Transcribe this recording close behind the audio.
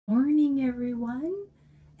morning, everyone,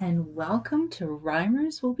 and welcome to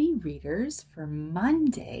Rhymers Will Be Readers for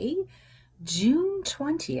Monday, June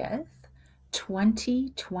 20th,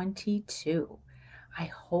 2022. I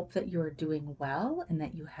hope that you are doing well and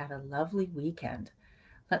that you had a lovely weekend.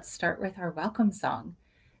 Let's start with our welcome song.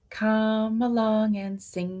 Come along and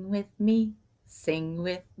sing with me, sing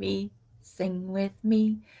with me, sing with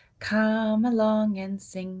me. Come along and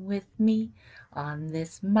sing with me on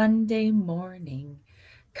this Monday morning.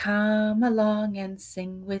 Come along and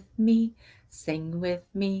sing with me, sing with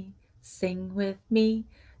me, sing with me.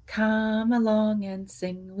 Come along and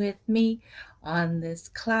sing with me on this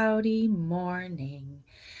cloudy morning.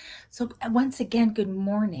 So once again, good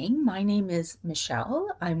morning. My name is Michelle.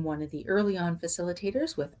 I'm one of the Early On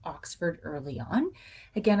facilitators with Oxford Early On.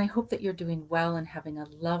 Again, I hope that you're doing well and having a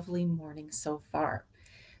lovely morning so far.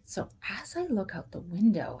 So as I look out the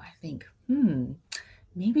window, I think,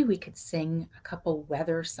 maybe we could sing a couple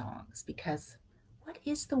weather songs because what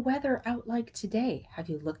is the weather out like today? Have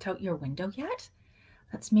you looked out your window yet?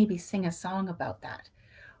 Let's maybe sing a song about that.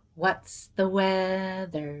 What's the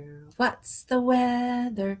weather? What's the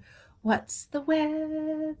weather? What's the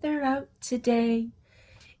weather out today?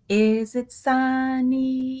 Is it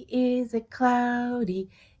sunny? Is it cloudy?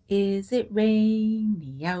 Is it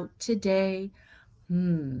rainy out today?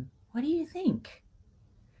 What do you think?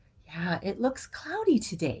 Yeah, it looks cloudy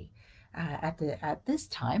today at this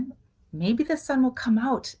time. Maybe the sun will come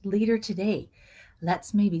out later today.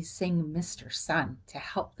 Let's maybe sing Mr. Sun to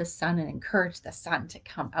help the sun and encourage the sun to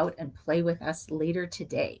come out and play with us later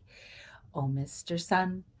today. Oh, Mr.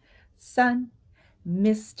 Sun, Sun,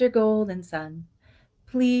 Mr. Golden Sun,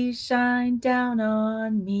 please shine down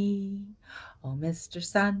on me. Oh, Mr.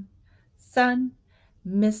 Sun, Sun,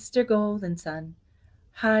 Mr. Golden Sun,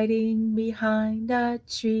 hiding behind a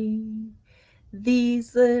tree.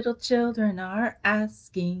 These little children are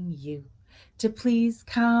asking you to please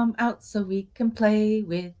come out so we can play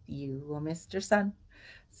with you. Oh, Mr. Sun,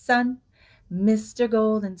 Sun, Mr.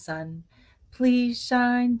 Golden Sun, please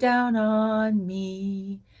shine down on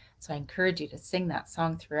me. So I encourage you to sing that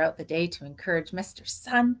song throughout the day to encourage Mr.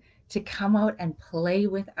 Sun to come out and play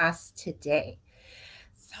with us today.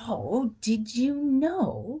 So did you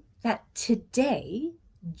know that today,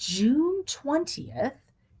 June 20th,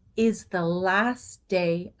 is the last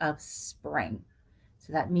day of spring?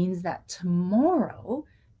 So that means that tomorrow,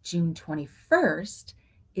 June 21st,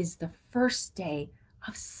 is the first day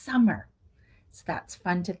of summer. So that's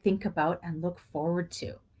fun to think about and look forward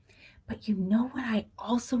to. But you know what I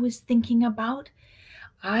also was thinking about?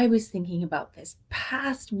 I was thinking about this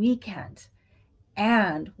past weekend.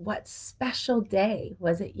 And what special day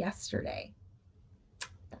was it yesterday?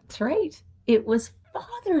 That's right. It was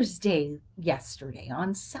Father's Day yesterday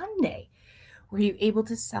on Sunday. Were you able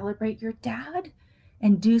to celebrate your dad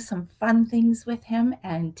and do some fun things with him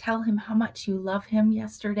and tell him how much you love him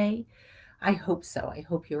yesterday? I hope so. I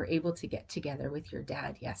hope you were able to get together with your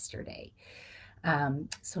dad yesterday.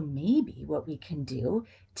 So maybe what we can do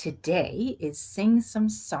today is sing some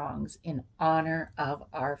songs in honor of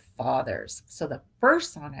our fathers. So the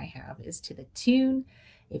first song I have is to the tune,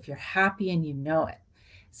 If You're Happy and You Know It.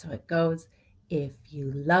 So it goes, if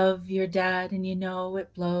you love your dad and you know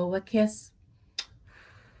it, blow a kiss.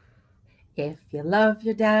 If you love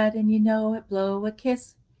your dad and you know it, blow a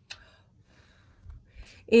kiss.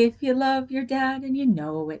 If you love your dad and you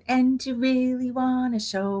know it, and you really want to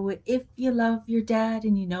show it, if you love your dad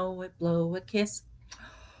and you know it, blow a kiss.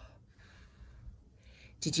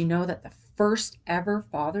 Did you know that the first ever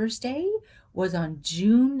Father's Day was on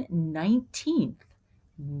June 19th,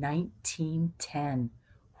 1910?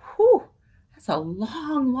 Whew, that's a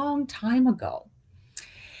long, long time ago.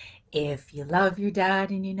 If you love your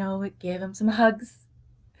dad and you know it, give him some hugs.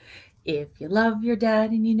 If you love your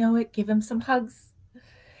dad and you know it, give him some hugs.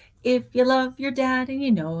 If you love your dad and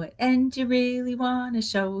you know it, and you really want to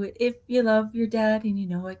show it, if you love your dad and you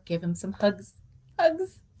know it, give him some hugs.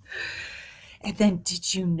 Hugs. And then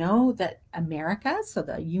did you know that America, so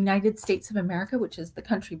the United States of America, which is the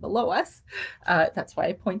country below us, that's why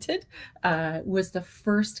I pointed, was the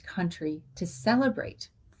first country to celebrate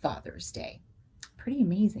Father's Day. Pretty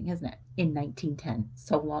amazing, isn't it? In 1910,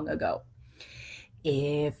 so long ago.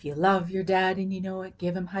 If you love your dad and you know it,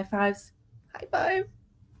 give him high fives. High five.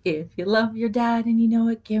 If you love your dad and you know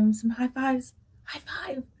it, give him some high fives. High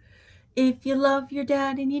five. If you love your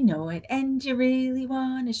dad and you know it, and you really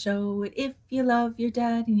want to show it, if you love your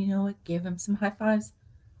dad and you know it, give him some high fives.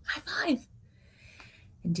 High five.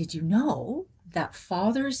 And did you know that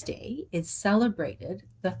Father's Day is celebrated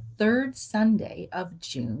the third Sunday of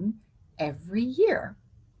June every year?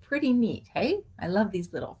 pretty neat, hey? I love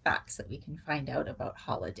these little facts that we can find out about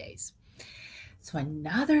holidays. So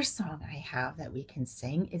another song I have that we can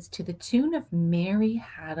sing is to the tune of Mary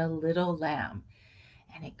Had a Little Lamb.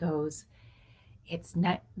 And it goes, it's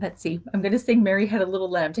not, let's see, I'm going to sing Mary Had a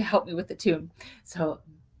Little Lamb to help me with the tune. So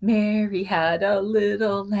Mary had a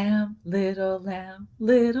little lamb, little lamb,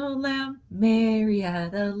 little lamb. Mary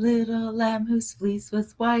had a little lamb whose fleece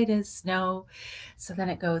was white as snow. So then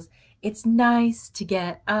it goes, it's nice to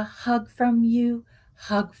get a hug from you,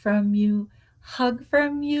 hug from you, hug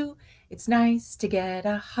from you. It's nice to get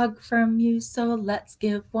a hug from you, so let's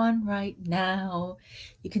give one right now.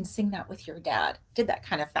 You can sing that with your dad. Did that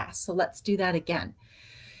kind of fast, so let's do that again.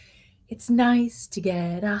 It's nice to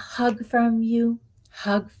get a hug from you,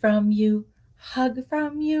 hug from you, hug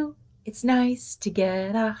from you. It's nice to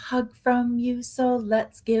get a hug from you, so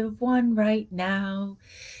let's give one right now.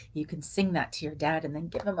 You can sing that to your dad and then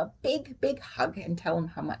give him a big, big hug and tell him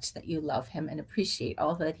how much that you love him and appreciate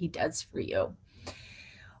all that he does for you.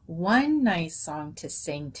 One nice song to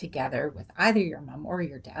sing together with either your mom or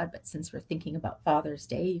your dad, but since we're thinking about Father's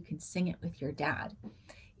Day, you can sing it with your dad,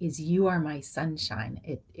 is You Are My Sunshine.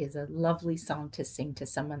 It is a lovely song to sing to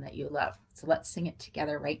someone that you love. So let's sing it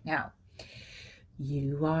together right now.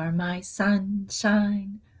 You are my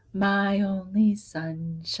sunshine, my only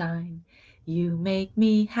sunshine. You make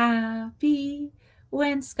me happy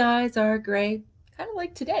when skies are gray, kind of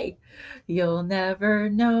like today. You'll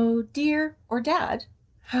never know, dear or dad,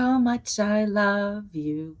 how much I love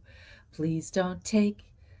you. Please don't take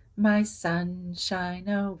my sunshine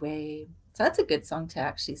away. So that's a good song to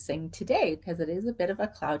actually sing today because it is a bit of a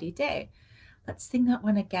cloudy day. Let's sing that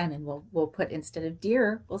one again, and we'll put, instead of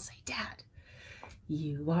dear, we'll say dad.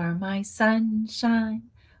 You are my sunshine,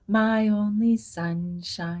 my only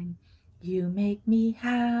sunshine. You make me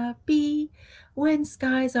happy when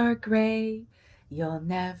skies are gray. You'll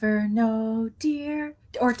never know, dear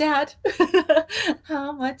or dad,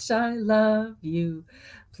 how much I love you.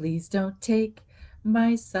 Please don't take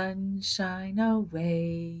my sunshine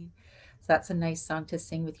away. So that's a nice song to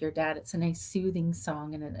sing with your dad. It's a nice soothing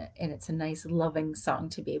song, and it's a nice loving song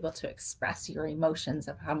to be able to express your emotions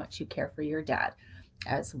of how much you care for your dad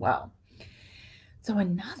as well. So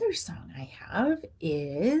another song I have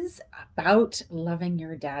is about loving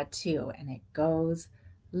your dad too, and it goes,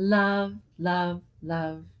 love, love,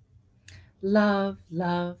 love, love,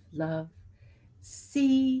 love, love.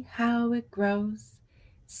 See how it grows,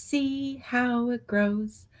 see how it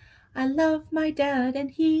grows. I love my dad and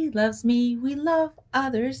he loves me. We love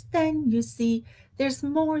others, then you see. There's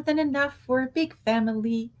more than enough for a big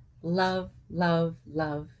family. Love, love,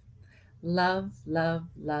 love, love, love,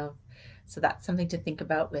 love. So that's something to think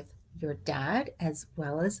about with your dad as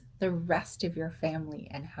well as the rest of your family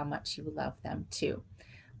and how much you love them too.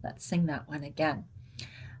 Let's sing that one again.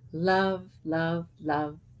 Love, love,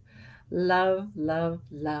 love, love, love,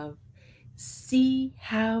 love. See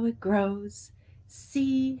how it grows,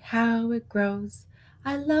 see how it grows.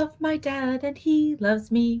 I love my dad and he loves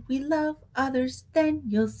me. We love others, then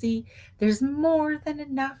you'll see. There's more than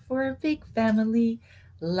enough for a big family.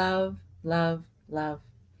 Love, love, love,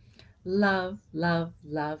 love, love,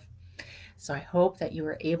 love. So I hope that you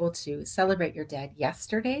were able to celebrate your dad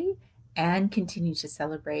yesterday and continue to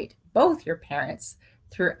celebrate both your parents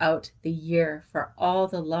throughout the year for all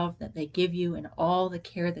the love that they give you and all the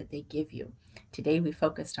care that they give you. Today we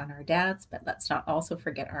focused on our dads, but let's not also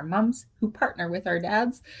forget our moms who partner with our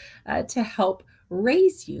dads to help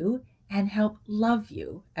raise you and help love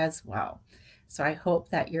you as well. So I hope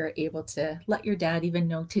that you're able to let your dad even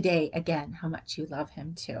know today, again, how much you love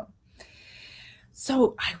him too.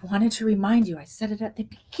 So I wanted to remind you, I said it at the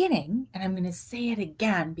beginning, and I'm going to say it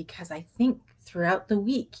again because I think throughout the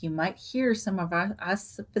week you might hear some of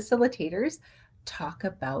us facilitators talk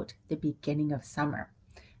about the beginning of summer.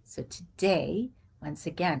 So today, once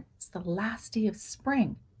again, it's the last day of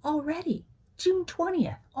spring already, June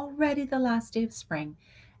 20th, already the last day of spring.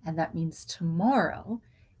 And that means tomorrow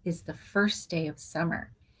is the first day of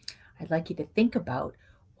summer. I'd like you to think about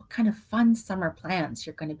what kind of fun summer plans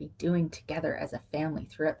you're going to be doing together as a family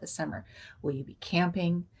throughout the summer. Will you be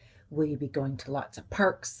camping? Will you be going to lots of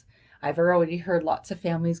parks? I've already heard lots of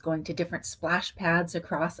families going to different splash pads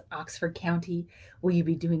across Oxford County. Will you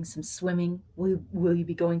be doing some swimming? Will you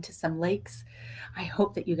be going to some lakes? I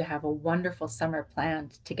hope that you have a wonderful summer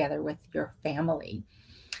planned together with your family.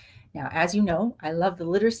 Now, as you know, I love the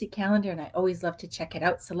literacy calendar and I always love to check it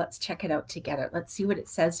out. So let's check it out together. Let's see what it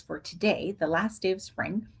says for today, the last day of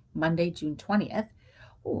spring, Monday, June 20th.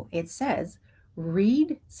 Oh, it says,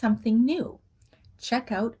 read something new.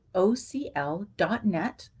 Check out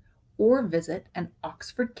ocl.net or visit an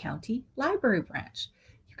Oxford County library branch.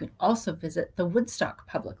 You You can also visit the Woodstock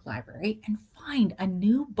Public Library and find a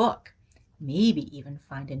new book, maybe even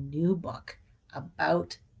find a new book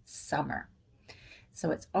about summer. So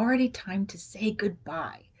it's already time to say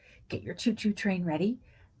goodbye. Get your choo-choo train ready.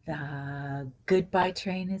 The goodbye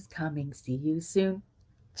train is coming. See you soon.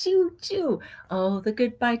 Choo choo. Oh, the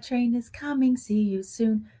goodbye train is coming. See you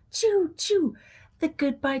soon. Choo choo. The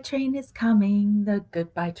goodbye train is coming. The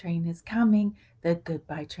goodbye train is coming. The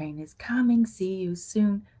goodbye train is coming. See you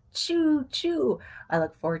soon. Choo choo. I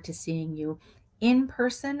look forward to seeing you in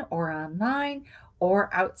person or online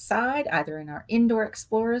or outside, either in our indoor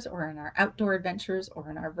explorers or in our outdoor adventures or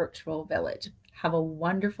in our virtual village. Have a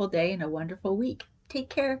wonderful day and a wonderful week. Take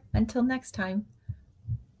care. Until next time.